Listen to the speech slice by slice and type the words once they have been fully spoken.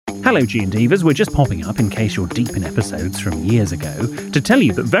Hello, G&Divas. We're just popping up in case you're deep in episodes from years ago to tell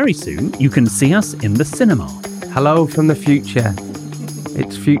you that very soon you can see us in the cinema. Hello from the future.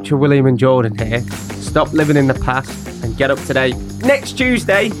 It's future William and Jordan here. Stop living in the past and get up to date. Next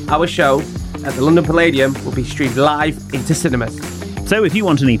Tuesday, our show at the London Palladium will be streamed live into cinemas. So if you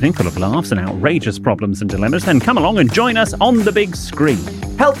want an evening full of laughs and outrageous problems and dilemmas, then come along and join us on the big screen.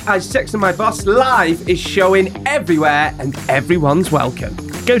 Help I Sexted My Boss Live is showing everywhere and everyone's welcome.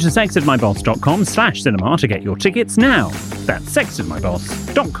 Go to sextedmyboss.com/cinema to get your tickets now. That's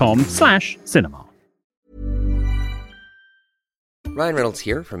sextedmyboss.com/cinema. Ryan Reynolds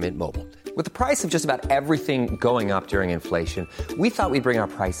here from Mint Mobile. With the price of just about everything going up during inflation, we thought we'd bring our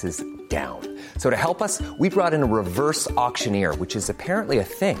prices down. So to help us, we brought in a reverse auctioneer, which is apparently a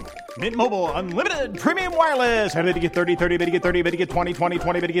thing. Mint Mobile Unlimited Premium Wireless. How to get 30, 30, bit to get 30, bit to get 20, 20,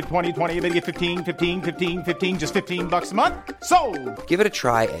 20, bit to get 20, 20, bit to get 15, 15, 15, 15, just $15 a month? Sold! Give it a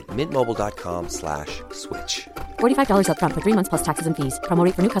try at mintmobile.com/switch. $45 up front for 3 months plus taxes and fees. Promo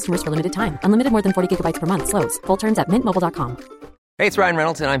rate for new customers for limited time. Unlimited more than 40 gigabytes per month. Slows full terms at mintmobile.com. Hey, it's Ryan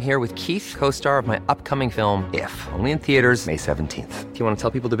Reynolds, and I'm here with Keith, co-star of my upcoming film, If, only in theaters May 17th. Do you want to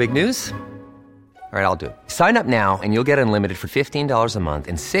tell people the big news? All right, I'll do it. Sign up now and you'll get unlimited for $15 a month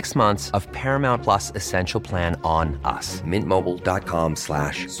and 6 months of Paramount Plus Essential Plan on us.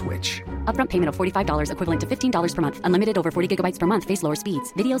 mintmobile.com/switch. Upfront payment of $45 equivalent to $15 per month. Unlimited over 40 gigabytes per month. Face lower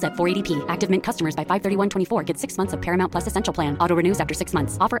speeds. Videos at 480p. Active Mint customers by 531.24 get 6 months of Paramount Plus Essential Plan. Auto renews after 6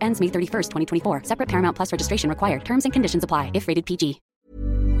 months. Offer ends May 31st, 2024. Separate Paramount Plus registration required. Terms and conditions apply if rated PG.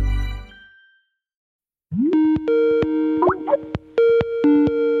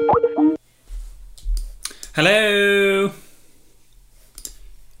 Hello?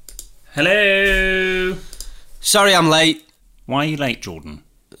 Hello? Sorry I'm late. Why are you late, Jordan?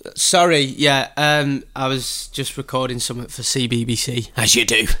 Sorry, yeah. I was just recording something for CBBC, as you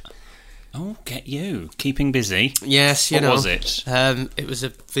do. Oh, get you. Keeping busy? Yes, you know. What was it? It was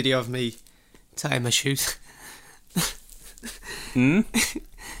a video of me tying my shoes.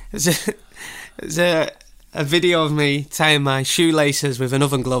 It's a video of me tying my shoelaces with an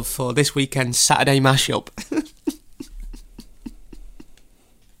oven glove for this weekend's Saturday mashup.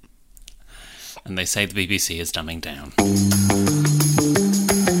 And they say the BBC is dumbing down.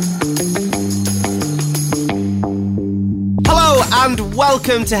 Hello and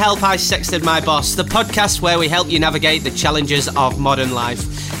welcome to Help I Sexted My Boss, the podcast where we help you navigate the challenges of modern life,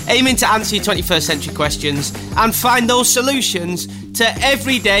 aiming to answer your 21st century questions and find those solutions to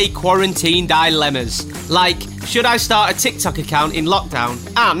everyday quarantine dilemmas, like, should I start a TikTok account in lockdown?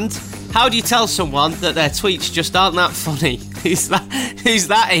 And how do you tell someone that their tweets just aren't that funny? Who's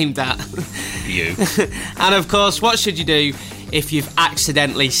that aimed at? You. And of course, what should you do if you've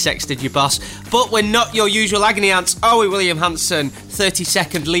accidentally sexted your boss? But we're not your usual agony ants, are we, William Hanson,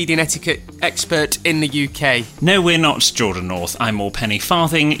 30-second leading etiquette expert in the UK? No, we're not, Jordan North. I'm more Penny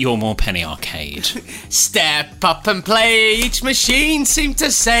Farthing, you're more Penny Arcade. Step up and play, each machine seemed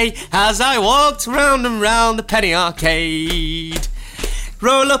to say, as I walked round and round the Penny Arcade.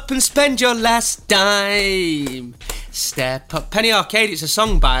 Roll up and spend your last dime. Step up. Penny Arcade, it's a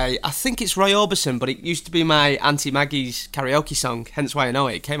song by, I think it's Roy Orbison, but it used to be my Auntie Maggie's karaoke song, hence why I know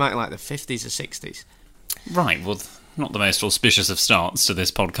it. It came out in like the 50s or 60s. Right, well, not the most auspicious of starts to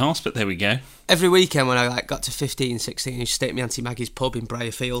this podcast, but there we go. Every weekend when I got to 15, 16, I used to stay at my Auntie Maggie's pub in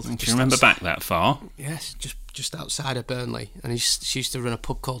Briarfield. Do you remember back that far? Yes, just outside of Burnley. And she used to run a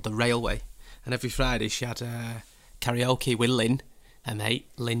pub called The Railway. And every Friday she had karaoke with Lynn, her mate.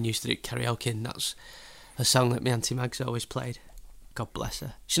 Lynn used to do karaoke, and that's a song that my Auntie Mags always played. God bless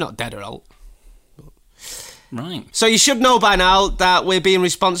her. She's not dead or old. Right. So you should know by now that we're being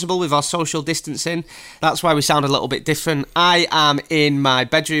responsible with our social distancing. That's why we sound a little bit different. I am in my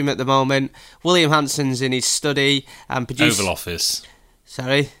bedroom at the moment. William Hanson's in his study. And Oval Office.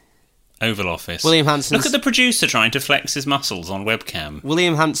 Sorry? Oval Office. William Hanson's... Look at the producer trying to flex his muscles on webcam.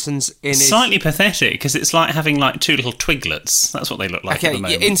 William Hanson's in his... Slightly pathetic, because it's like having like two little twiglets. That's what they look like at the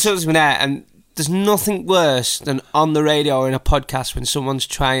moment. Insults me there, and there's nothing worse than on the radio or in a podcast when someone's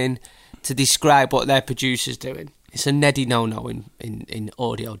trying to describe what their producer's doing. It's a neddy no-no in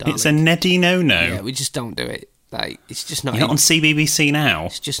audio, darling. It's a neddy no-no? Yeah, we just don't do it. Like, it's just not... You're not on CBBC now?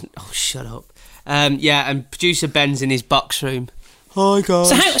 It's just... Oh, shut up. Yeah, and producer Ben's in his box room. Hi, guys.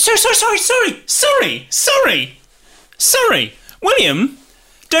 Sorry. William,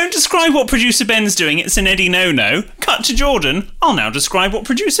 don't describe what producer Ben's doing. It's an Eddie no-no. Cut to Jordan. I'll now describe what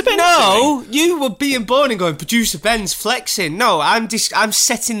producer Ben's doing. No, you were being born and going, producer Ben's flexing. No, I'm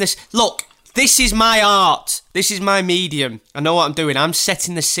setting this... Look, this is my art. This is my medium. I know what I'm doing. I'm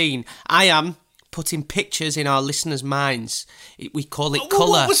setting the scene. I am putting pictures in our listeners' minds. We call it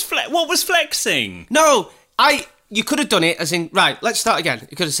colour. What was flexing? No, you could have done it as in, right, let's start again.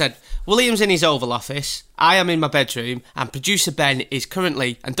 You could have said, William's in his Oval Office, I am in my bedroom, and producer Ben is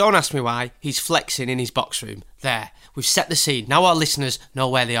currently, and don't ask me why, he's flexing in his box room. There. We've set the scene. Now our listeners know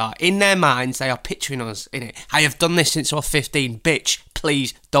where they are. In their minds, they are picturing us in it. I have done this since I was 15. Bitch,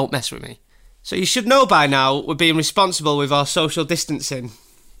 please don't mess with me. So you should know by now we're being responsible with our social distancing.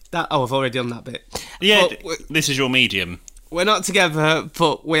 I've already done that bit. Yeah, this is your medium. We're not together,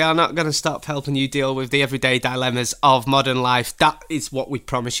 but we are not going to stop helping you deal with the everyday dilemmas of modern life. That is what we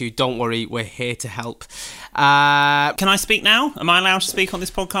promise you. Don't worry, we're here to help. Can I speak now? Am I allowed to speak on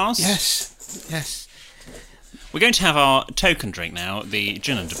this podcast? Yes. We're going to have our token drink now, the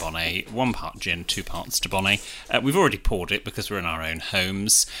gin and Dubonnet, 1 part gin, 2 parts Dubonnet. We've already poured it because we're in our own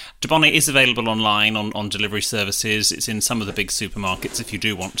homes. Dubonnet is available online on delivery services. It's in some of the big supermarkets if you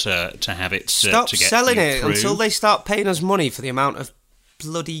do want to have it Stop to get selling you it through. Until they start paying us money for the amount of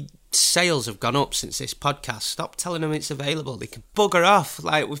bloody sales have gone up since this podcast. Stop telling them it's available. They can bugger off.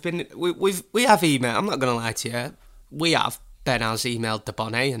 Like we have email. I'm not going to lie to you. We have. Ben has emailed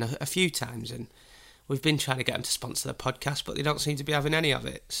Dubonnet and a few times, and we've been trying to get them to sponsor the podcast, but they don't seem to be having any of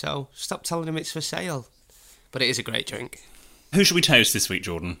it. So stop telling them it's for sale. But it is a great drink. Who should we toast this week,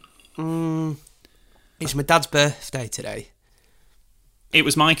 Jordan? It's my dad's birthday today. It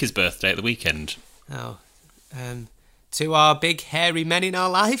was Mikey's birthday at the weekend. Oh. To our big hairy men in our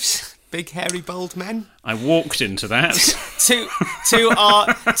lives. Big hairy bold men. I walked into that. to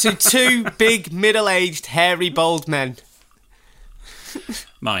two big middle-aged hairy bold men.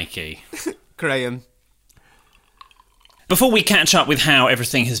 Mikey. Graham. Before we catch up with how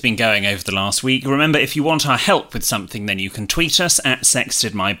everything has been going over the last week, remember if you want our help with something, then you can tweet us at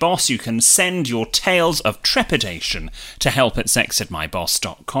SextedMyBoss. You can send your tales of trepidation to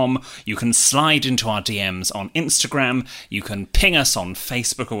help@sextedmyboss.com. You can slide into our DMs on Instagram. You can ping us on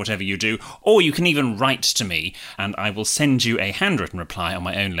Facebook or whatever you do. Or you can even write to me and I will send you a handwritten reply on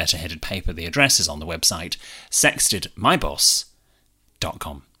my own letter-headed paper. The address is on the website,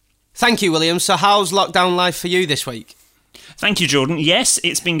 SextedMyBoss.com. Thank you, William. So how's lockdown life for you this week? Thank you, Jordan. Yes,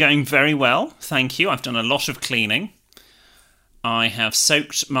 it's been going very well. Thank you. I've done a lot of cleaning. I have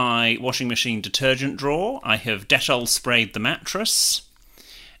soaked my washing machine detergent drawer. I have Dettol sprayed the mattress.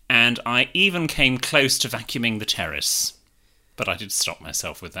 And I even came close to vacuuming the terrace. But I did stop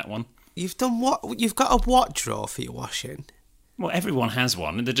myself with that one. You've done what? You've got a what drawer for your washing? Well, everyone has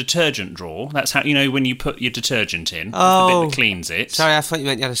one. The detergent drawer. That's how, when you put your detergent in. Oh. The bit that cleans it. Sorry, I thought you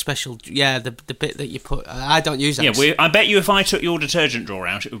meant you had a special... Yeah, the bit that you put... I don't use that. Yeah, I bet you if I took your detergent drawer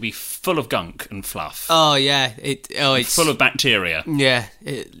out, it would be full of gunk and fluff. Oh, yeah. It's full of bacteria. Yeah.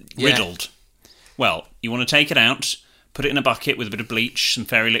 Riddled. Well, you want to take it out, put it in a bucket with a bit of bleach, some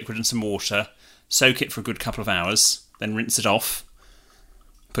fairy liquid and some water, soak it for a good couple of hours, then rinse it off,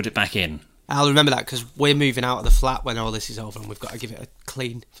 put it back in. I'll remember that because we're moving out of the flat when all this is over and we've got to give it a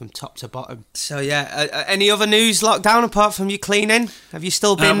clean from top to bottom. So, yeah. Any other news lockdown apart from you cleaning? Have you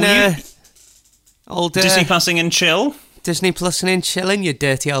still been old... Disney Plusing and chill? Disney Plusing and chilling, you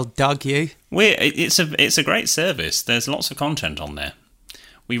dirty old dog, you. It's a great service. There's lots of content on there.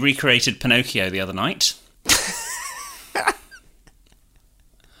 We recreated Pinocchio the other night.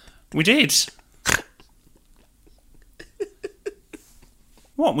 We did.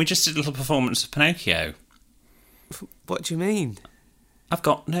 What? We just did a little performance of Pinocchio. What do you mean? I've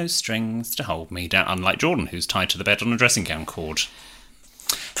got no strings to hold me down, unlike Jordan, who's tied to the bed on a dressing gown cord.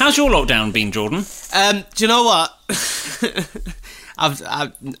 How's your lockdown been, Jordan? Do you know what?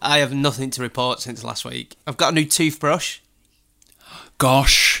 I have nothing to report since last week. I've got a new toothbrush.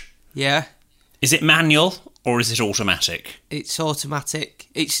 Gosh. Yeah. Is it manual or is it automatic? It's automatic.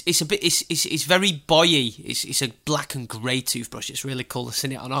 It's very boyy. It's a black and grey toothbrush. It's really cool. I've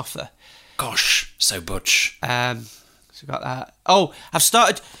seen it on offer. Gosh, so butch. So got that. Oh, I've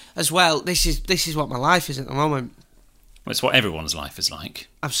started as well. This is what my life is at the moment. Well, it's what everyone's life is like.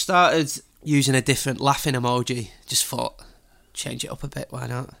 I've started using a different laughing emoji. Just thought, change it up a bit. Why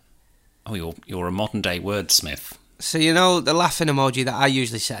not? Oh, you're a modern day wordsmith. So the laughing emoji that I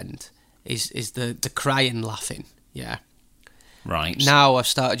usually send is the crying laughing. Yeah. Right. Now I've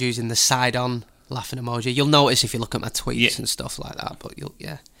started using the side-on laughing emoji. You'll notice if you look at my tweets and stuff like that, but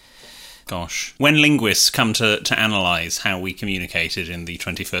yeah. Gosh. When linguists come to analyse how we communicated in the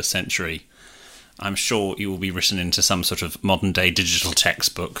 21st century, I'm sure you will be written into some sort of modern-day digital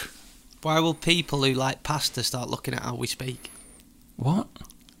textbook. Why will people who like pasta start looking at how we speak? What?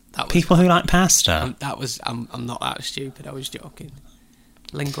 People who like pasta? I'm not that stupid, I was joking.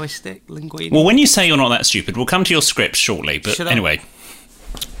 Linguini. Well, when you say you're not that stupid, we'll come to your script shortly, but anyway.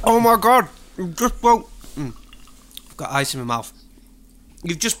 Oh my God! You've just broke... I've got ice in my mouth.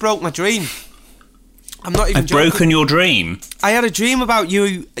 You've just broke my dream. I'm not even joking. I've broken your dream? I had a dream about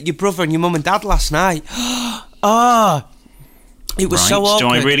you, your brother and your mum and dad last night. It was so awkward. Do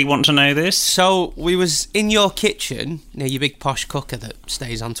I really want to know this? So, we was in your kitchen, near your big posh cooker that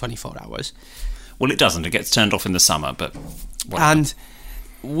stays on 24 hours. Well, it doesn't. It gets turned off in the summer, but... whatever. And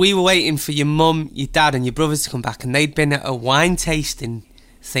we were waiting for your mum, your dad and your brothers to come back, and they'd been at a wine tasting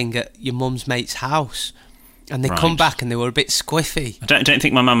thing at your mum's mate's house. And they come back and they were a bit squiffy. I don't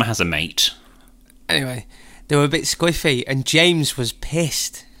think my mum has a mate. Anyway, they were a bit squiffy, and James was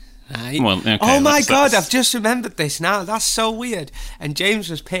pissed. Right? Well, okay, oh my God, I've just remembered this now. That's so weird. And James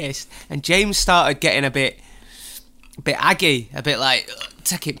was pissed, and James started getting a bit aggy, a bit like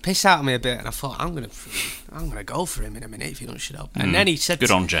taking piss out of me a bit. And I thought, I'm gonna go for him in a minute if he don't shut up. And then he said,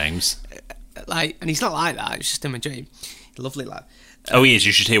 "Good on James." And he's not like that. It's just him and James, lovely lad. Oh, he is.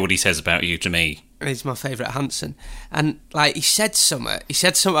 You should hear what he says about you to me. He's my favourite Hanson. And he said something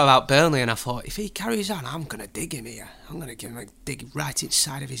about Burnley, and I thought, if he carries on, I'm gonna dig him here. I'm gonna give him a dig right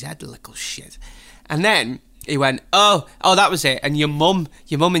inside of his head, little shit. And then he went, oh, that was it. And your mum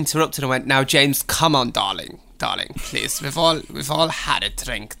interrupted and went, now James, come on, darling, please. We've all had a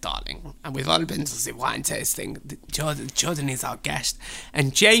drink, darling, and we've all been to the wine tasting. Jordan is our guest.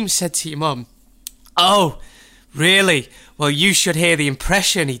 And James said to your mum, oh, really? Well, you should hear the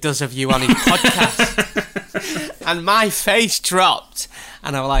impression he does of you on his podcast. And my face dropped,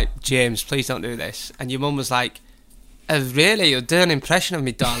 and I was like, James, please don't do this. And your mum was like, really? You'll do an impression of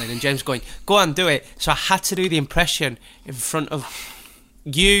me, darling? And James going, go on, do it. So I had to do the impression in front of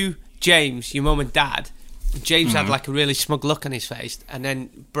you, James, your mum and dad. James had like a really smug look on his face, and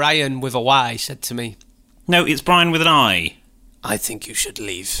then Brian with a Y said to me, no, it's Brian with an I. I think you should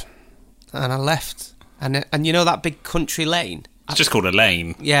leave. And I left. And you know that big country lane? It's just called a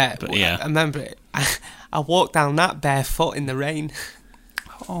lane. Yeah, but yeah. I remember it. I walked down that barefoot in the rain.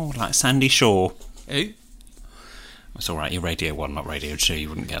 Oh, like Sandy Shore. Who? It's all right, you're Radio 1, not Radio 2. You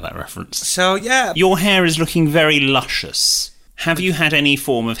wouldn't get that reference. So, yeah. Your hair is looking very luscious. Have you had any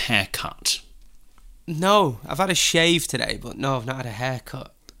form of haircut? No, I've had a shave today, but no, I've not had a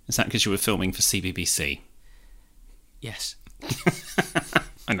haircut. Is that because you were filming for CBBC? Yes.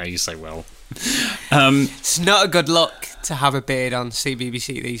 I know you so well. It's not a good look to have a beard on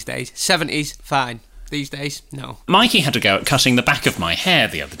CBBC these days. 70s, fine. These days, no. Mikey had to go at cutting the back of my hair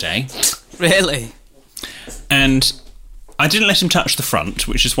the other day. Really? And I didn't let him touch the front,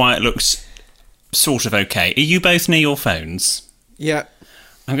 which is why it looks sort of okay. Are you both near your phones? Yeah.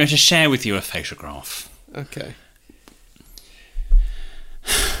 I'm going to share with you a photograph. Okay.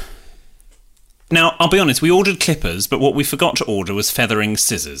 Now, I'll be honest, we ordered clippers, but what we forgot to order was feathering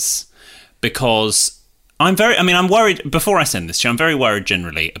scissors. Because I'm worried, before I send this to you, I'm very worried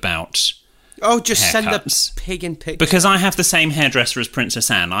generally about just haircuts. Send a pig in picture. Because I have the same hairdresser as Princess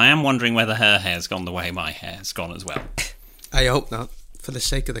Anne. I am wondering whether her hair's gone the way my hair's gone as well. I hope not, for the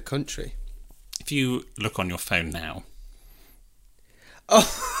sake of the country. If you look on your phone now. Oh.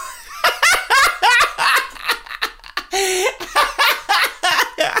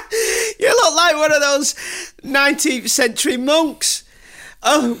 You look like one of those 19th century monks.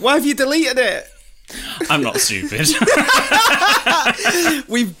 Oh, why have you deleted it? I'm not stupid.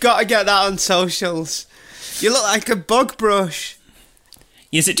 We've got to get that on socials. You look like a bog brush.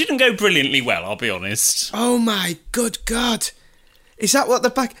 Yes, it didn't go brilliantly well, I'll be honest. Oh my good God. Is that what the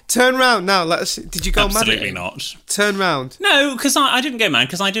back... Turn round now, let us see. Did you go mad? Absolutely not. Turn round. No, because I didn't go mad,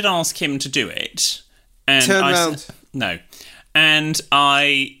 because I did ask him to do it. And Turn round. No. And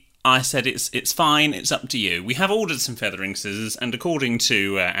I said, it's fine, it's up to you. We have ordered some feathering scissors, and according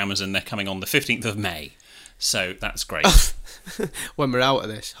to Amazon, they're coming on the 15th of May. So that's great. When we're out of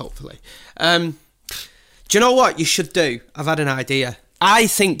this, hopefully. Do you know what you should do? I've had an idea. I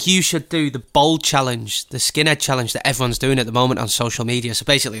think you should do the bald challenge, the skinhead challenge that everyone's doing at the moment on social media. So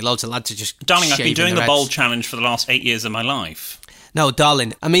basically, loads of lads are just Darling, I've been doing the heads. bald challenge for the last 8 years of my life. No,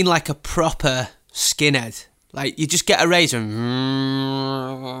 darling, I mean like a proper skinhead. Like, you just get a razor and...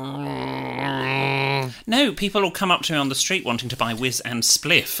 No, people will come up to me on the street wanting to buy whiz and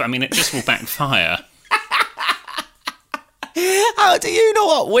spliff. I mean, it just will backfire. How do you know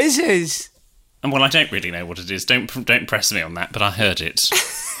what whiz is? And well, I don't really know what it is. Don't press me on that, but I heard it.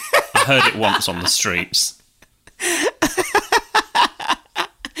 I heard it once on the streets.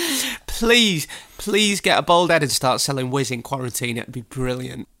 Please get a bald head and start selling whiz in quarantine. It'd be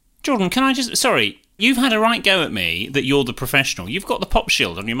brilliant. Jordan, can I just... Sorry, you've had a right go at me that you're the professional. You've got the pop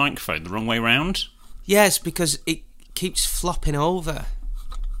shield on your microphone the wrong way round. Yes, because it keeps flopping over.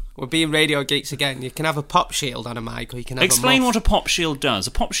 We're being radio geeks again. You can have a pop shield on a mic, or you can have Explain a what a pop shield does.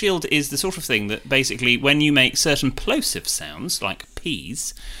 A pop shield is the sort of thing that basically, when you make certain plosive sounds, like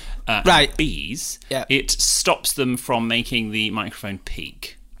P's, right. B's, yeah. It stops them from making the microphone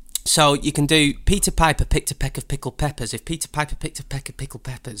peak. So you can do Peter Piper picked a peck of pickled peppers. If Peter Piper picked a peck of pickled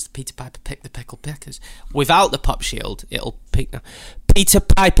peppers, Peter Piper picked the pickled peppers. Without the pop shield, it'll pick... Peter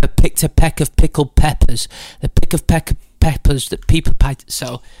Piper picked a peck of pickled peppers. The pick of peppers that Peter Piper...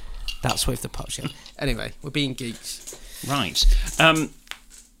 So that's with the pop shield. Anyway, we're being geeks. Right.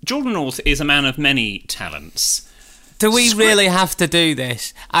 Jordan North is a man of many talents. Do we really have to do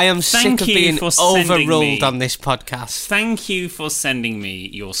this? I am sick of being overruled on this podcast. Thank you for sending me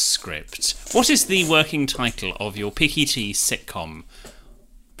your script. What is the working title of your Picky Tea sitcom?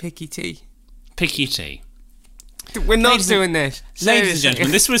 Picky Tea. Picky Tea. We're not doing this. Ladies and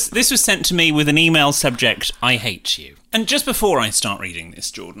gentlemen, this was sent to me with an email subject, I hate you. And just before I start reading this,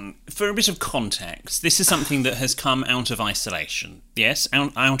 Jordan, for a bit of context, this is something that has come out of isolation. Yes,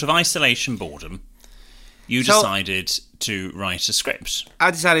 out of isolation boredom. You decided to write a script.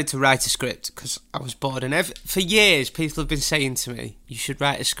 I decided to write a script because I was bored. And for years, people have been saying to me, you should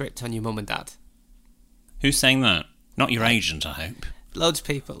write a script on your mum and dad. Who's saying that? Not your agent, I hope. Loads of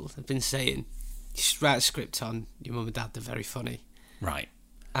people have been saying, you should write a script on your mum and dad. They're very funny. Right.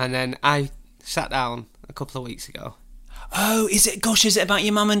 And then I sat down a couple of weeks ago. Oh, is it about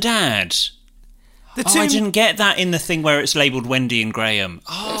your mum and dad? I didn't get that in the thing where it's labelled Wendy and Graham.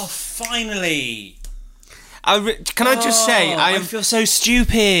 Oh, finally... Can I just say I feel so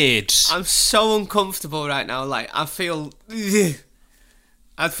stupid. I'm so uncomfortable right now. Like I don't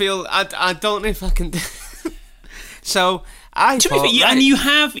know if I can. So I thought, and you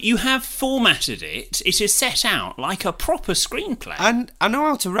have formatted it. It is set out like a proper screenplay. And I know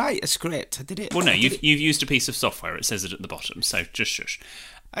how to write a script. I did it. Well, no, you've used a piece of software. It says it at the bottom. So just shush.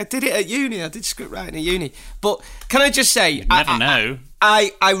 I did it at uni. I did script writing at uni. But can I just say, you never know.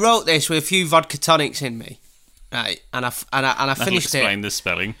 I wrote this with a few vodka tonics in me. Right, and I finished it. Explain the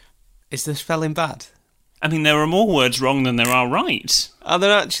spelling. Is the spelling bad? I mean, there are more words wrong than there are right. Are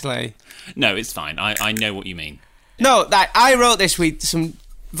there actually? No, it's fine. I know what you mean. No, I wrote this with some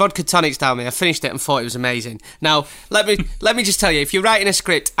vodka tonics down me. I finished it and thought it was amazing. Now, let me just tell you, if you're writing a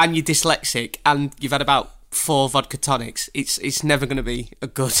script and you're dyslexic and you've had about 4 vodka tonics, it's never going to be a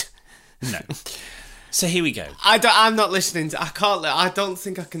good. No. So here we go. I'm not listening. I don't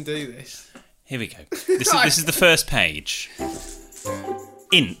think I can do this. Here we go. This is the first page.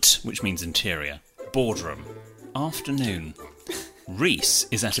 Int, which means interior. Boardroom. Afternoon. Reese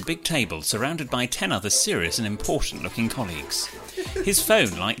is at a big table surrounded by 10 other serious and important-looking colleagues. His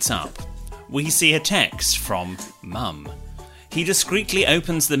phone lights up. We see a text from Mum. He discreetly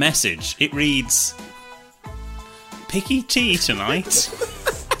opens the message. It reads, Picky tea tonight?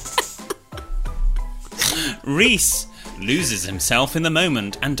 Reese loses himself in the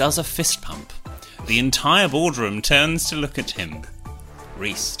moment and does a fist pump. The entire boardroom turns to look at him.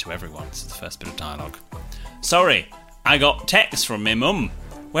 Reese to everyone. This is the first bit of dialogue. Sorry, I got text from me mum.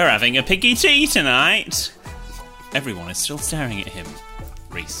 We're having a picky tea tonight. Everyone is still staring at him.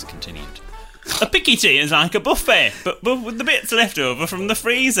 Reese continued. A picky tea is like a buffet, but with the bits left over from the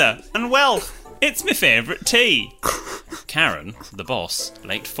freezer. And well, it's my favourite tea. Karen, the boss,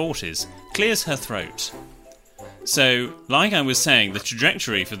 late 40s, clears her throat. So, like I was saying, the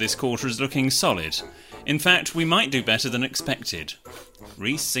trajectory for this quarter is looking solid. In fact, we might do better than expected.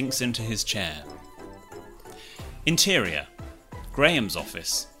 Reese sinks into his chair. Interior. Graham's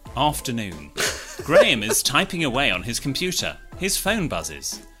office. Afternoon. Graham is typing away on his computer. His phone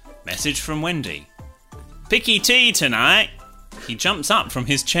buzzes. Message from Wendy. Picky tea tonight. He jumps up from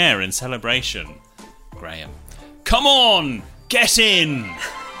his chair in celebration. Graham. Come on! Get in!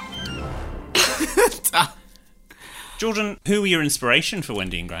 Jordan, who were your inspiration for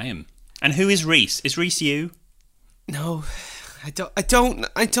Wendy and Graham? And who is Reese? Is Reese you? No, I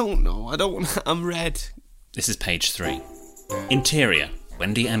don't know. I'm red. This is page 3. Interior.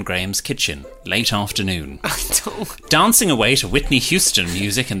 Wendy and Graham's kitchen. Late afternoon. Dancing away to Whitney Houston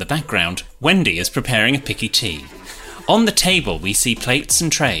music in the background, Wendy is preparing a picky tea. On the table we see plates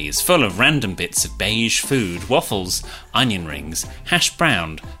and trays full of random bits of beige food, waffles, onion rings, hash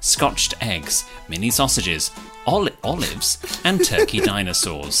brown, scotched eggs, mini sausages, olives and turkey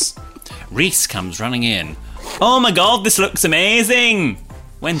dinosaurs. Reese comes running in. Oh my god, this looks amazing!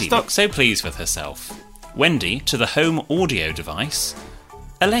 Wendy looks so pleased with herself. Wendy to the home audio device.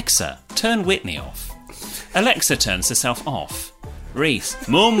 Alexa, turn Whitney off. Alexa turns herself off. Reese,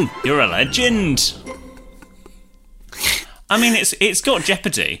 Mum, you're a legend! I mean, it's got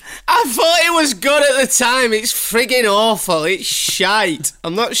Jeopardy. I thought it was good at the time. It's frigging awful. It's shite.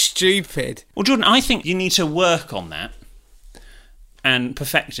 I'm not stupid. Well, Jordan, I think you need to work on that and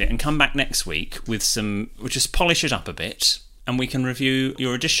perfect it and come back next week with we'll just polish it up a bit and we can review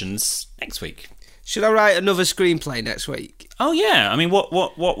your editions next week. Should I write another screenplay next week? Oh, yeah. I mean,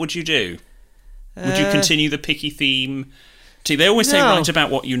 what would you do? Would you continue the picky theme? See, they always say write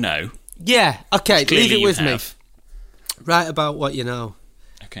about what you know. Yeah, okay, leave it with me. Have. Write about what you know.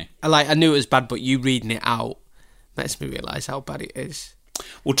 Okay. I knew it was bad, but you reading it out makes me realise how bad it is.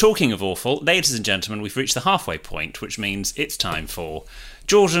 Well, talking of awful, ladies and gentlemen, we've reached the halfway point, which means it's time for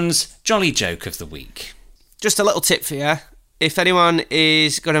Jordan's Jolly Joke of the Week. Just a little tip for you. If anyone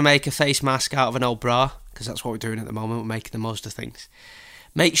is going to make a face mask out of an old bra, because that's what we're doing at the moment, we're making the most of things,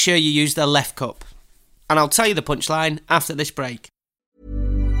 make sure you use the left cup. And I'll tell you the punchline after this break.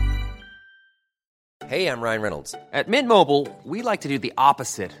 Hey, I'm Ryan Reynolds. At Mint Mobile, we like to do the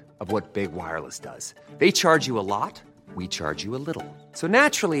opposite of what Big Wireless does. They charge you a lot, we charge you a little. So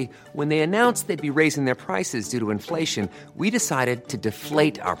naturally, when they announced they'd be raising their prices due to inflation, we decided to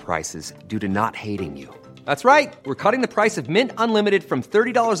deflate our prices due to not hating you. That's right. We're cutting the price of Mint Unlimited from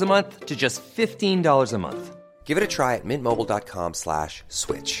 $30 a month to just $15 a month. Give it a try at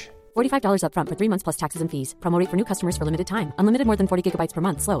mintmobile.com/switch. $45 up front for 3 months plus taxes and fees. Promo rate for new customers for limited time. Unlimited more than 40 gigabytes per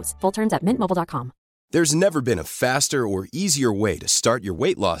month. Slows full terms at mintmobile.com. There's never been a faster or easier way to start your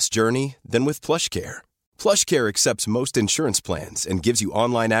weight loss journey than with PlushCare. PlushCare accepts most insurance plans and gives you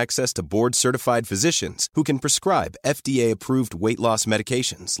online access to board-certified physicians who can prescribe FDA-approved weight loss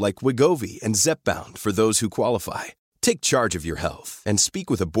medications like Wegovy and Zepbound for those who qualify. Take charge of your health and speak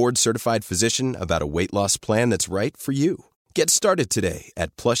with a board-certified physician about a weight loss plan that's right for you. Get started today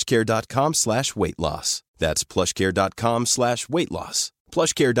at plushcare.com/weight loss. That's plushcare.com/weight loss.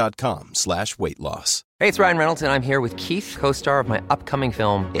 plushcare.com/weight loss. Hey, it's Ryan Reynolds, and I'm here with Keith, co-star of my upcoming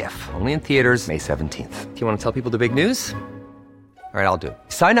film, If, only in theaters May 17th. Do you want to tell people the big news? All right, I'll do it.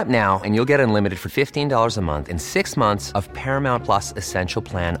 Sign up now and you'll get unlimited for $15 a month and 6 months of Paramount Plus Essential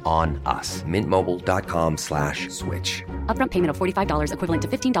Plan on us. mintmobile.com/switch. Upfront payment of $45 equivalent to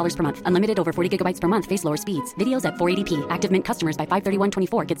 $15 per month. Unlimited over 40 gigabytes per month. Face lower speeds. Videos at 480p. Active Mint customers by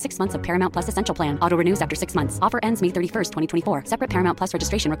 531.24 get 6 months of Paramount Plus Essential Plan. Auto renews after 6 months. Offer ends May 31st, 2024. Separate Paramount Plus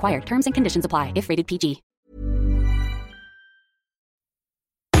registration required. Terms and conditions apply if rated PG.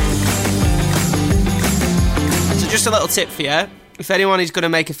 So just a little tip for you. If anyone is going to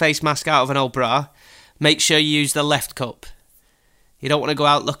make a face mask out of an old bra, make sure you use the left cup. You don't want to go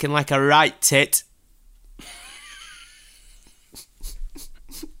out looking like a right tit.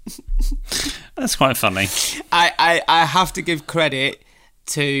 That's quite funny. I have to give credit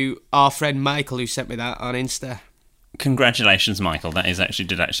to our friend Michael who sent me that on Insta. Congratulations, Michael. That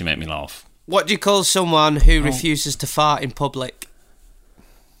did actually make me laugh. What do you call someone who refuses to fart in public?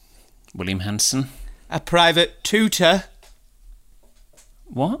 William Hanson. A private tutor.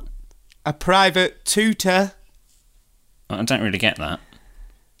 What? A private tutor. I don't really get that.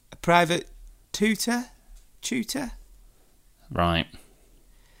 A private tutor? Tutor? Right.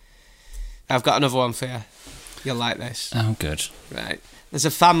 I've got another one for you. You'll like this. Oh, good. Right. There's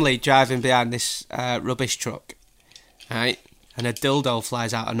a family driving behind this rubbish truck. Right? And a dildo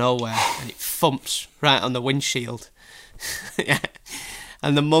flies out of nowhere and it thumps right on the windshield. Yeah.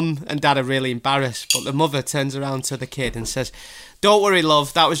 And the mum and dad are really embarrassed, but the mother turns around to the kid and says, "Don't worry,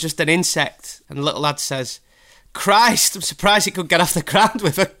 love, that was just an insect." And the little lad says, "Christ, I'm surprised it could get off the ground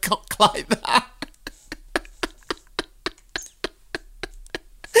with a cock like that."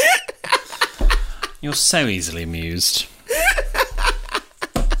 You're so easily amused.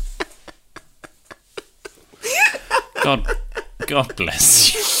 God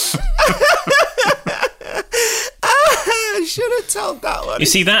bless you. I should have told that one. You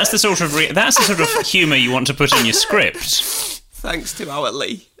see, that's the sort of humour you want to put in your script. Thanks to our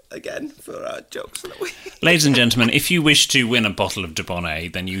Lee again for our jokes of the week. Ladies and gentlemen, if you wish to win a bottle of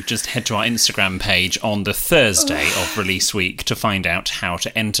Dubonnet, then you just head to our Instagram page on the Thursday of release week to find out how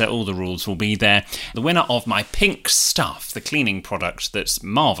to enter. All the rules will be there. The winner of my Pink Stuff, the cleaning product that's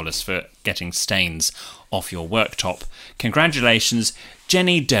marvellous for getting stains off your worktop. Congratulations,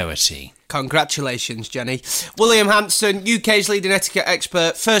 Jenny Doherty. Congratulations, Jenny. William Hanson, UK's leading etiquette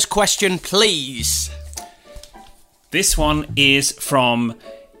expert. First question, please. This one is from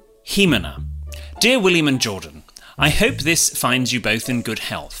Himana. Dear William and Jordan, I hope this finds you both in good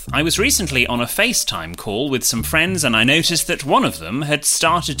health. I was recently on a FaceTime call with some friends and I noticed that one of them had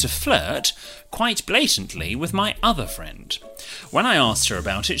started to flirt quite blatantly with my other friend. When I asked her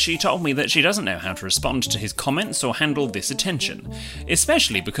about it, she told me that she doesn't know how to respond to his comments or handle this attention,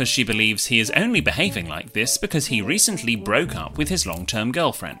 especially because she believes he is only behaving like this because he recently broke up with his long-term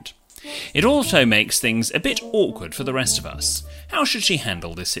girlfriend. It also makes things a bit awkward for the rest of us. How should she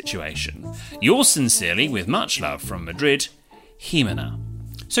handle this situation? Yours sincerely, with much love from Madrid, Jimena.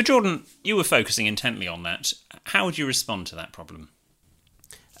 So Jordan, you were focusing intently on that. How would you respond to that problem?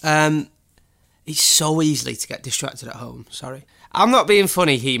 It's so easily to get distracted at home, sorry. I'm not being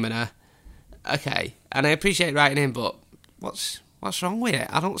funny, Jimena. Okay, and I appreciate writing in, but what's wrong with it?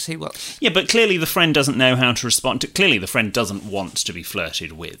 I don't see what... Yeah, but clearly the friend doesn't know how to respond. Clearly the friend doesn't want to be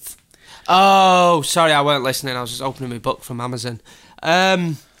flirted with. Oh, sorry, I weren't listening. I was just opening my book from Amazon.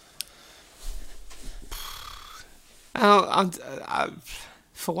 For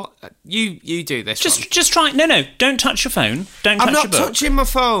what? You do this. Just try. No, don't touch your phone. Don't touch your book. I'm not touching my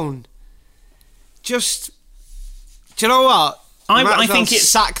phone. Just, do you know what? I think it's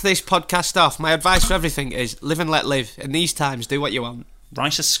sack this podcast off. My advice for everything is live and let live. In these times, do what you want.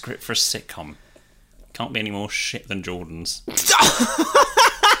 Write a script for a sitcom. Can't be any more shit than Jordan's.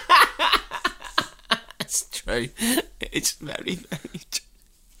 That's true. It's very, very true.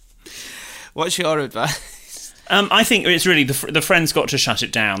 What's your advice? I think it's really the friend's got to shut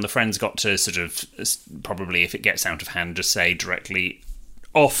it down. The friend's got to sort of, probably if it gets out of hand, just say directly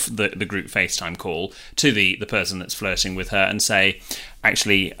off the group FaceTime call to the person that's flirting with her and say,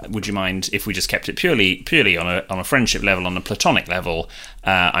 actually, would you mind if we just kept it purely on a friendship level, on a platonic level?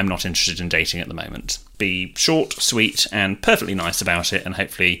 I'm not interested in dating at the moment. Be short, sweet, and perfectly nice about it, and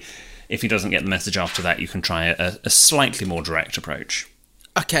hopefully, if he doesn't get the message after that, you can try a slightly more direct approach.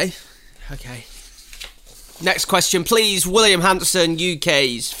 Okay. Next question, please. William Hanson,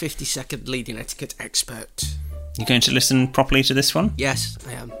 UK's 50-second leading etiquette expert. You going to listen properly to this one? Yes,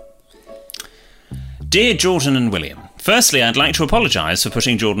 I am. Dear Jordan and William, firstly, I'd like to apologise for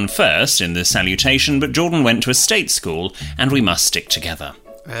putting Jordan first in the salutation, but Jordan went to a state school and we must stick together.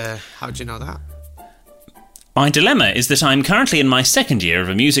 How do you know that? My dilemma is that I'm currently in my second year of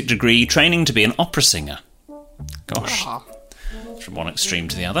a music degree training to be an opera singer. Gosh. From one extreme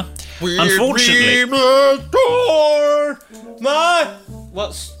to the other. Unfortunately...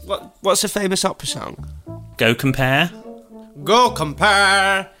 What's a famous opera song? Go compare.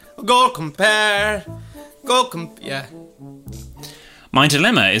 Yeah. My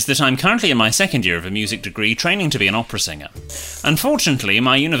dilemma is that I'm currently in my second year of a music degree training to be an opera singer. Unfortunately,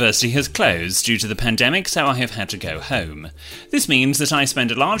 my university has closed due to the pandemic, so I have had to go home. This means that I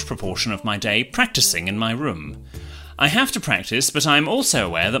spend a large proportion of my day practicing in my room. I have to practice, but I am also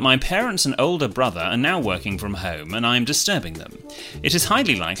aware that my parents and older brother are now working from home and I am disturbing them. It is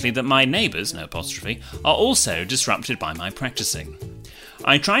highly likely that my neighbours, no apostrophe, are also disrupted by my practicing.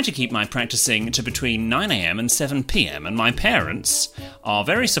 I try to keep my practicing to between 9 a.m. and 7 p.m, and my parents are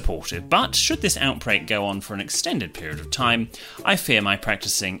very supportive, but should this outbreak go on for an extended period of time, I fear my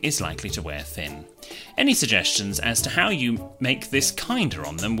practicing is likely to wear thin. Any suggestions as to how you make this kinder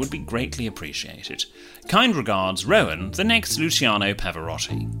on them would be greatly appreciated. Kind regards, Rowan, the next Luciano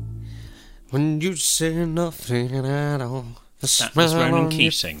Pavarotti. When you say nothing at all, that was Ronan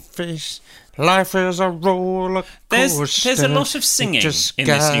Keating. Life is a roller coaster. There's a lot of singing in this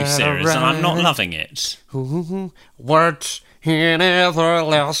new series, and I'm not loving it. Words in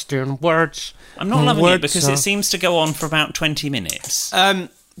everlasting words. I'm not loving it because it seems to go on for about 20 minutes.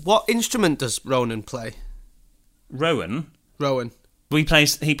 What instrument does Ronan play? Rowan? He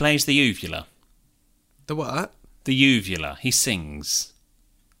plays the uvula. The what? The uvula. He sings.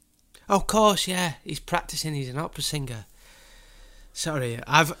 Oh, of course, yeah. He's practicing. He's an opera singer. Sorry,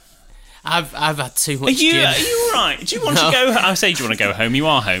 I've had too much gin. Are you all right? Do you want to go? I say, do you want to go home? You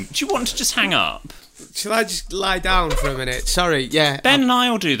are home. Do you want to just hang up? Shall I just lie down for a minute? Sorry, yeah. Ben and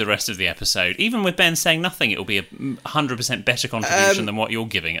I will do the rest of the episode. Even with Ben saying nothing, it will be a 100% better contribution than what you're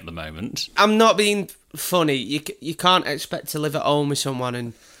giving at the moment. I'm not being funny. You can't expect to live at home with someone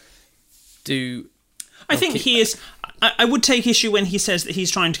and do... I think he is... I would take issue when he says that he's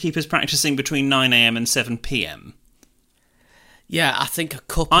trying to keep us practising between 9 a.m. and 7 p.m. Yeah, I think a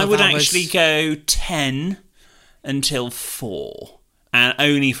couple of hours... I would actually go 10 until 4, and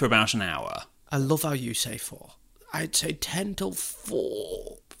only for about an hour. I love how you say 4. I'd say 10 till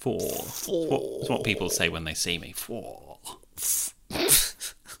 4. 4. It's what people say when they see me. 4.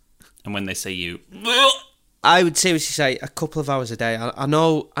 And when they say you... I would seriously say a couple of hours a day. I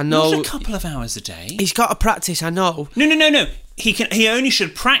know. Not a couple of hours a day. He's got to practice, I know. No. He only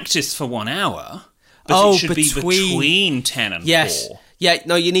should practice for 1 hour. But it should be between 10 and 4. Yeah,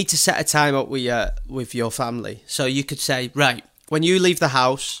 no, you need to set a time up with your family. So you could say, right, when you leave the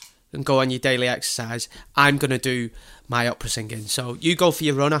house and go on your daily exercise, I'm going to do my opera singing. So you go for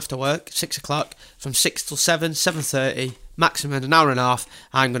your run after work, 6 o'clock, from 6 till 7, 7:30, maximum an hour and a half.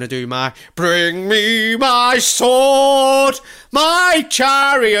 I'm going to do my Bring Me My Sword, My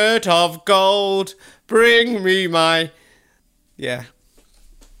Chariot of Gold, Bring Me My... Yeah.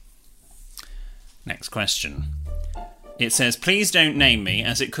 Next question. It says, please don't name me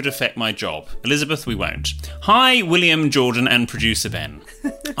as it could affect my job. Elizabeth, we won't. Hi, William, Jordan and producer Ben.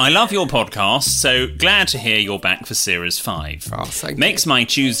 I love your podcast, so glad to hear you're back for Series 5. Oh, thank Makes you. my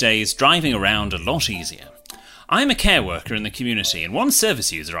Tuesdays driving around a lot easier. I'm a care worker in the community, and one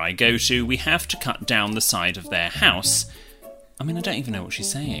service user I go to, we have to cut down the side of their house. I mean, I don't even know what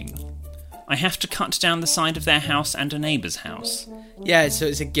she's saying. I have to cut down the side of their house and a neighbour's house. Yeah, so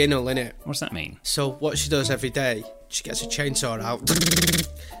it's a ginnel, innit? What does that mean? So what she does every day, she gets a chainsaw out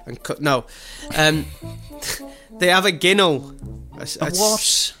and cut... No. They have a ginnel.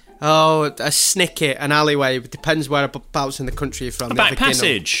 What? Oh, a snicket, an alleyway. It depends whereabouts in the country you're from. A back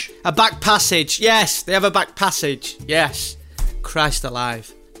passage. A back passage, yes. They have a back passage, yes. Christ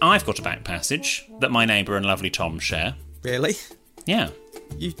alive. I've got a back passage that my neighbour and lovely Tom share. Really? Yeah.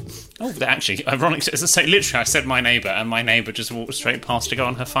 Oh, actually, ironic. So literally, I said my neighbour, and my neighbour just walked straight past to go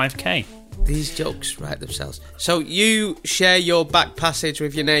on her 5k. These jokes write themselves. So you share your back passage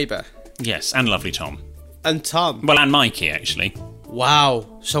with your neighbour? Yes, and lovely Tom. And Tom? Well, and Mikey, actually.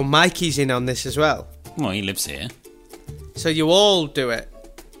 Wow. So Mikey's in on this as well? Well, he lives here. So you all do it?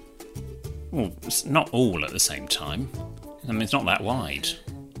 Well, it's not all at the same time. I mean, it's not that wide.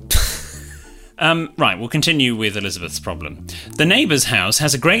 Right, we'll continue with Elizabeth's problem. The neighbour's house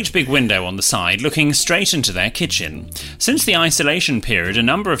has a great big window on the side looking straight into their kitchen. Since the isolation period, a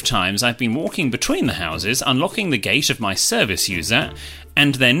number of times I've been walking between the houses, unlocking the gate of my service user,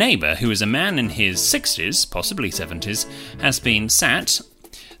 and their neighbour, who is a man in his 60s, possibly 70s, has been sat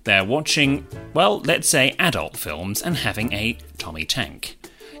there watching, well, let's say adult films and having a Tommy Tank.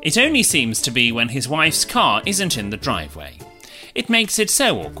 It only seems to be when his wife's car isn't in the driveway. It makes it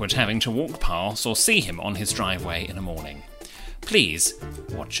so awkward having to walk past or see him on his driveway in the morning. Please,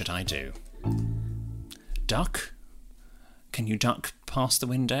 what should I do? Duck? Can you duck past the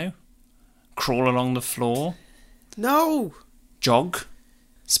window? Crawl along the floor? No. Jog?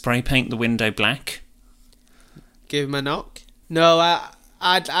 Spray paint the window black? Give him a knock? No,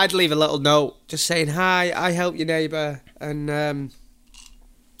 I'd leave a little note just saying, hi, I help your neighbour, and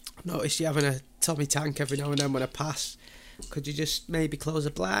notice you having a Tommy Tank every now and then when I pass. Could you just maybe close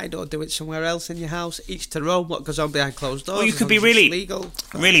a blind or do it somewhere else in your house? Each to Rome, what goes on behind closed doors. Well, you could be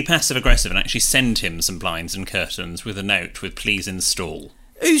really passive-aggressive and actually send him some blinds and curtains with a note with please install.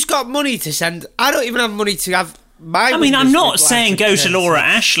 Who's got money to send? I don't even have money to have my... I mean, I'm not saying go to Laura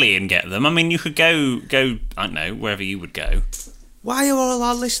Ashley and get them. I mean, you could go, I don't know, wherever you would go. Why are all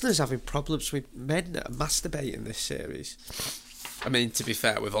our listeners having problems with men that are masturbating in this series? I mean, to be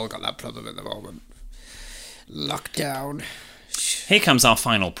fair, we've all got that problem at the moment. Lockdown. Here comes our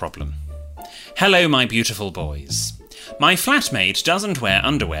final problem. Hello, my beautiful boys. My flatmate doesn't wear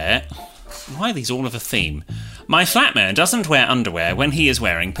underwear... Why are these all of a theme? My flatmate doesn't wear underwear when he is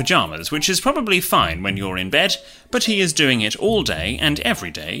wearing pyjamas, which is probably fine when you're in bed, but he is doing it all day and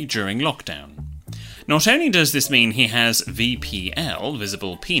every day during lockdown. Not only does this mean he has VPL,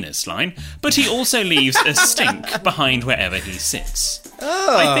 visible penis line, but he also leaves a stink behind wherever he sits.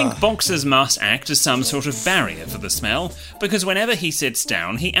 I think boxers must act as some sort of barrier for the smell, because whenever he sits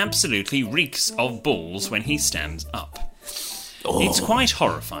down, he absolutely reeks of balls when he stands up. It's quite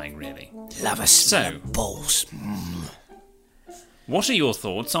horrifying, really. Love a smell of balls. What are your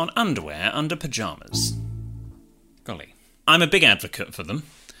thoughts on underwear under pyjamas? Golly. I'm a big advocate for them.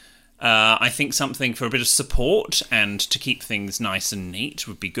 I think something for a bit of support and to keep things nice and neat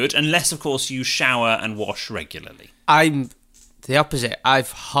would be good, unless, of course, you shower and wash regularly. I'm the opposite.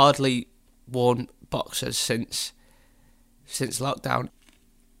 I've hardly worn boxers since lockdown.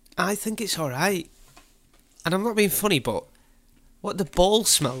 I think it's all right. And I'm not being funny, but what do balls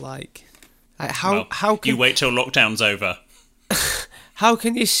smell like? How can you wait till lockdown's over? How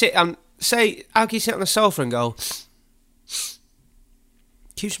can you sit on the sofa and go,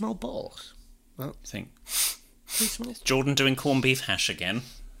 do you smell balls? Well, Is Jordan doing corned beef hash again?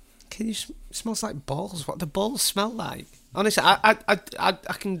 Smells like balls. What do balls smell like? Honestly, I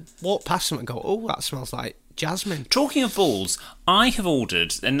can walk past them and go, oh, that smells like jasmine. Talking of balls, I have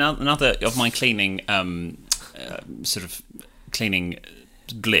ordered another of my cleaning cleaning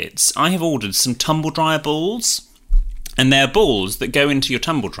blitz. I have ordered some tumble dryer balls. And they're balls that go into your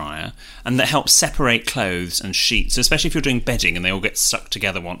tumble dryer and that help separate clothes and sheets, especially if you're doing bedding and they all get stuck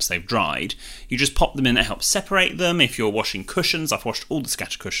together once they've dried. You just pop them in, it helps separate them. If you're washing cushions, I've washed all the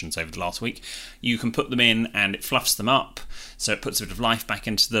scatter cushions over the last week, you can put them in and it fluffs them up, so it puts a bit of life back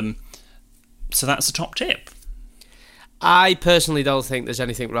into them. So that's the top tip. I personally don't think there's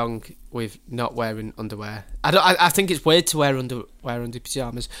anything wrong with not wearing underwear. I think it's weird to wear underwear under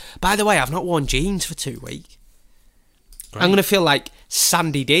pyjamas. By the way, I've not worn jeans for 2 weeks. Great. I'm going to feel like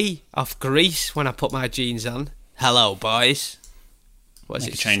Sandy D off Grease when I put my jeans on. Hello, boys. What is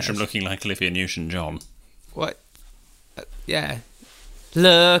it? Change from looking like Olivia Newton-John. What? Yeah.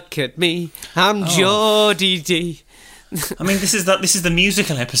 Look at me, I'm Geordie D. I mean, this is the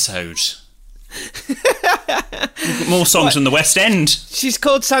musical episode. More songs from the West End. She's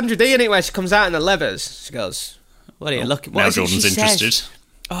called Sandra D, isn't it, where she comes out in the leathers. She goes, what are you looking? Now Jordan's interested. Says?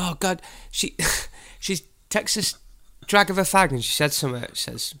 Oh, God. She's Texas drag of a fag, and she said something.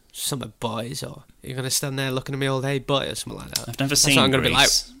 She says, something, boys, or you're going to stand there looking at me all day, boy, or something like that. I've never seen I'm Grease. Be like,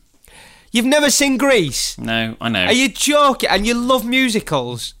 you've never seen Grease? No, I know. Are you joking? And you love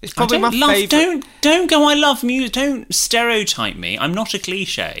musicals? It's probably my favourite. Don't go, I love music. Don't stereotype me. I'm not a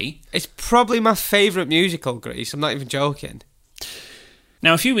cliche. It's probably my favourite musical, Grease. I'm not even joking.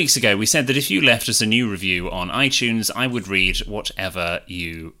 Now, a few weeks ago, we said that if you left us a new review on iTunes, I would read whatever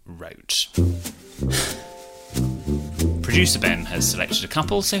you wrote. Producer Ben has selected a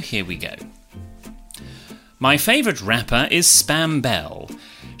couple, so here we go. My favourite rapper is Spam Bell.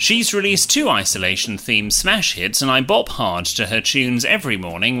 She's released 2 Isolation-themed smash hits, and I bop hard to her tunes every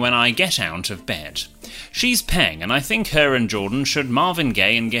morning when I get out of bed. She's Peng, and I think her and Jordan should Marvin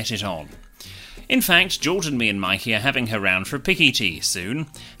Gaye and get it on. In fact, Jordan, me and Mikey are having her round for a picky tea soon.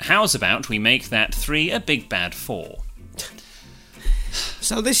 How's about we make that 3 a big bad 4?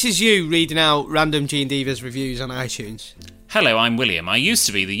 So this is you reading out random Gene Divas reviews on iTunes. Hello, I'm William. I used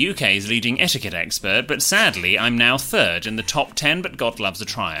to be the UK's leading etiquette expert, but sadly I'm now 3rd in the top 10, but God loves a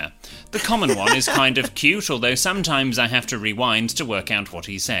trier. The common one is kind of cute, although sometimes I have to rewind to work out what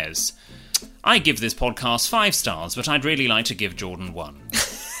he says. I give this podcast 5 stars, but I'd really like to give Jordan 1.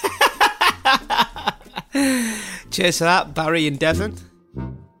 Cheers for that, Barry and Devon.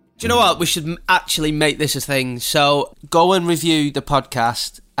 Do you know what? We should actually make this a thing. So go and review the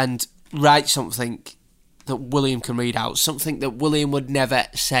podcast and write something that William can read out. Something that William would never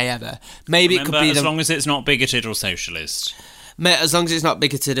say ever. Maybe Remember, it could be as long as it's not bigoted or socialist. As long as it's not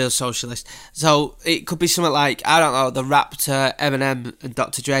bigoted or socialist. So it could be something like, I don't know, the Raptor, Eminem and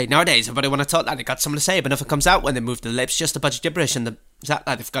Dr. Dre. Nowadays, everybody want to talk that, they got something to say, but nothing comes out when they move their lips, just a bunch of gibberish, and they've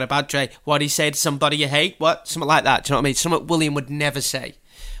got a bad Dre. What do you say to somebody you hate? What? Something like that. Do you know what I mean? Something William would never say.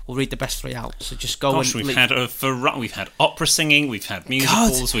 We'll read the best 3 out. So just go we've had opera singing, we've had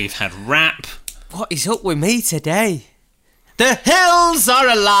musicals, we've had rap. What is up with me today? The hills are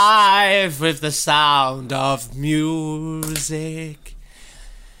alive with the sound of music.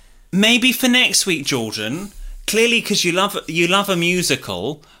 Maybe for next week, Jordan, clearly because you love a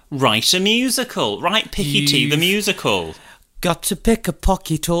musical, write a musical. Write Picky Tea, the musical. Got to pick a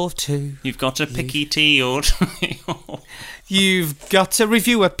pocket or two. You've got a Picky Tea or two. You've got to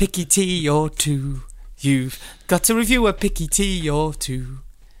review a Picky Tea or two. You've got to review a Picky Tea or two.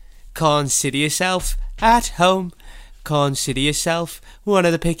 Consider yourself at home. Consider yourself one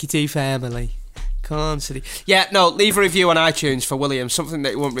of the Picky Tea family. Leave a review on iTunes for William, something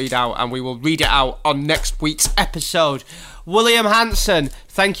that he won't read out, and we will read it out on next week's episode. William Hanson,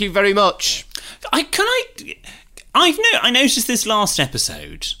 thank you very much. I noticed this last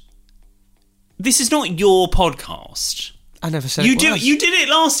episode. This is not your podcast. I never said you it was. You did it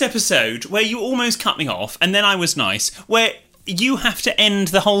last episode where you almost cut me off, and then I was nice, where you have to end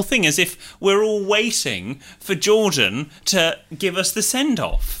the whole thing as if we're all waiting for Jordan to give us the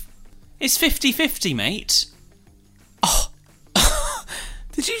send-off. It's 50-50, mate. Oh.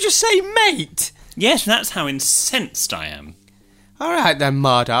 Did you just say mate? Yes, that's how incensed I am. All right then,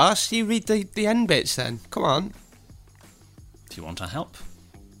 Mardas. You read the end bits then. Come on. If you want our help,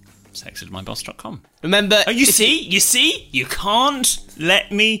 sexedmyboss.com. Remember... Oh, you see? You can't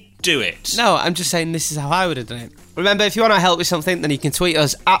let me do it. No, I'm just saying this is how I would have done it. Remember, if you want our help with something, then you can tweet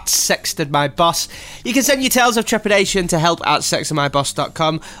us at sextedmyboss. You can send your tales of trepidation to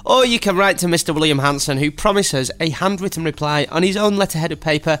help@sextedmyboss.com, or you can write to Mr. William Hanson, who promises a handwritten reply on his own letterhead of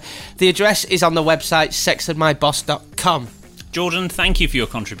paper. The address is on the website sextedmyboss.com. Jordan, thank you for your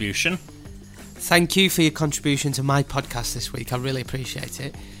contribution. Thank you for your contribution to my podcast this week. I really appreciate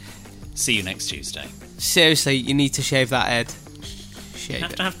it. See you next Tuesday. Seriously, you need to shave that head. You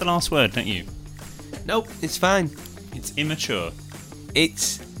have to have the last word, don't you? Nope, it's fine. It's immature.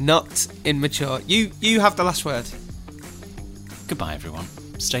 It's not immature. You have the last word. Goodbye, everyone.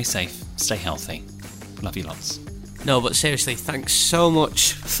 Stay safe, stay healthy. Love you lots. No, but seriously, thanks so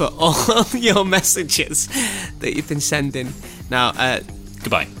much for all of your messages that you've been sending. Now,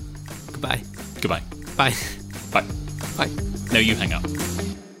 Goodbye. Goodbye. Goodbye. Bye. Bye. Bye. No, you hang up.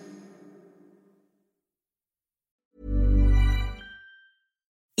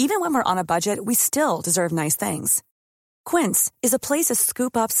 Even when we're on a budget, we still deserve nice things. Quince is a place to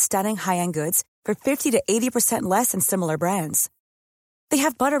scoop up stunning high-end goods for 50 to 80% less than similar brands. They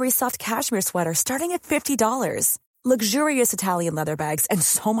have buttery soft cashmere sweaters starting at $50, luxurious Italian leather bags, and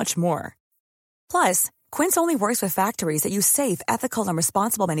so much more. Plus, Quince only works with factories that use safe, ethical, and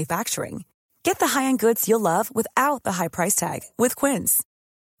responsible manufacturing. Get the high-end goods you'll love without the high price tag with Quince.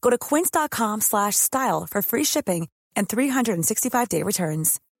 Go to quince.com/style for free shipping and 365-day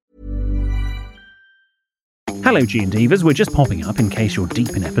returns. Hello, G&Divas. We're just popping up in case you're deep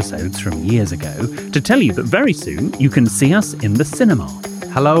in episodes from years ago to tell you that very soon you can see us in the cinema.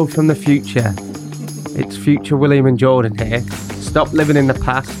 Hello from the future. It's future William and Jordan here. Stop living in the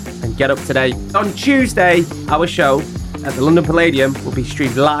past and get up to date. On Tuesday, our show at the London Palladium will be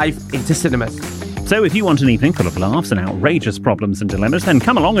streamed live into cinemas. So if you want an evening full of laughs and outrageous problems and dilemmas, then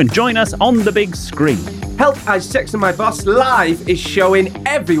come along and join us on the big screen. Help I Sexted My Boss Live is showing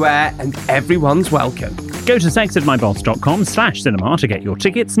everywhere and everyone's welcome. Go to sextedmyboss.com/cinema to get your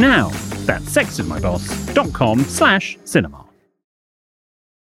tickets now. That's sextedmyboss.com/cinema.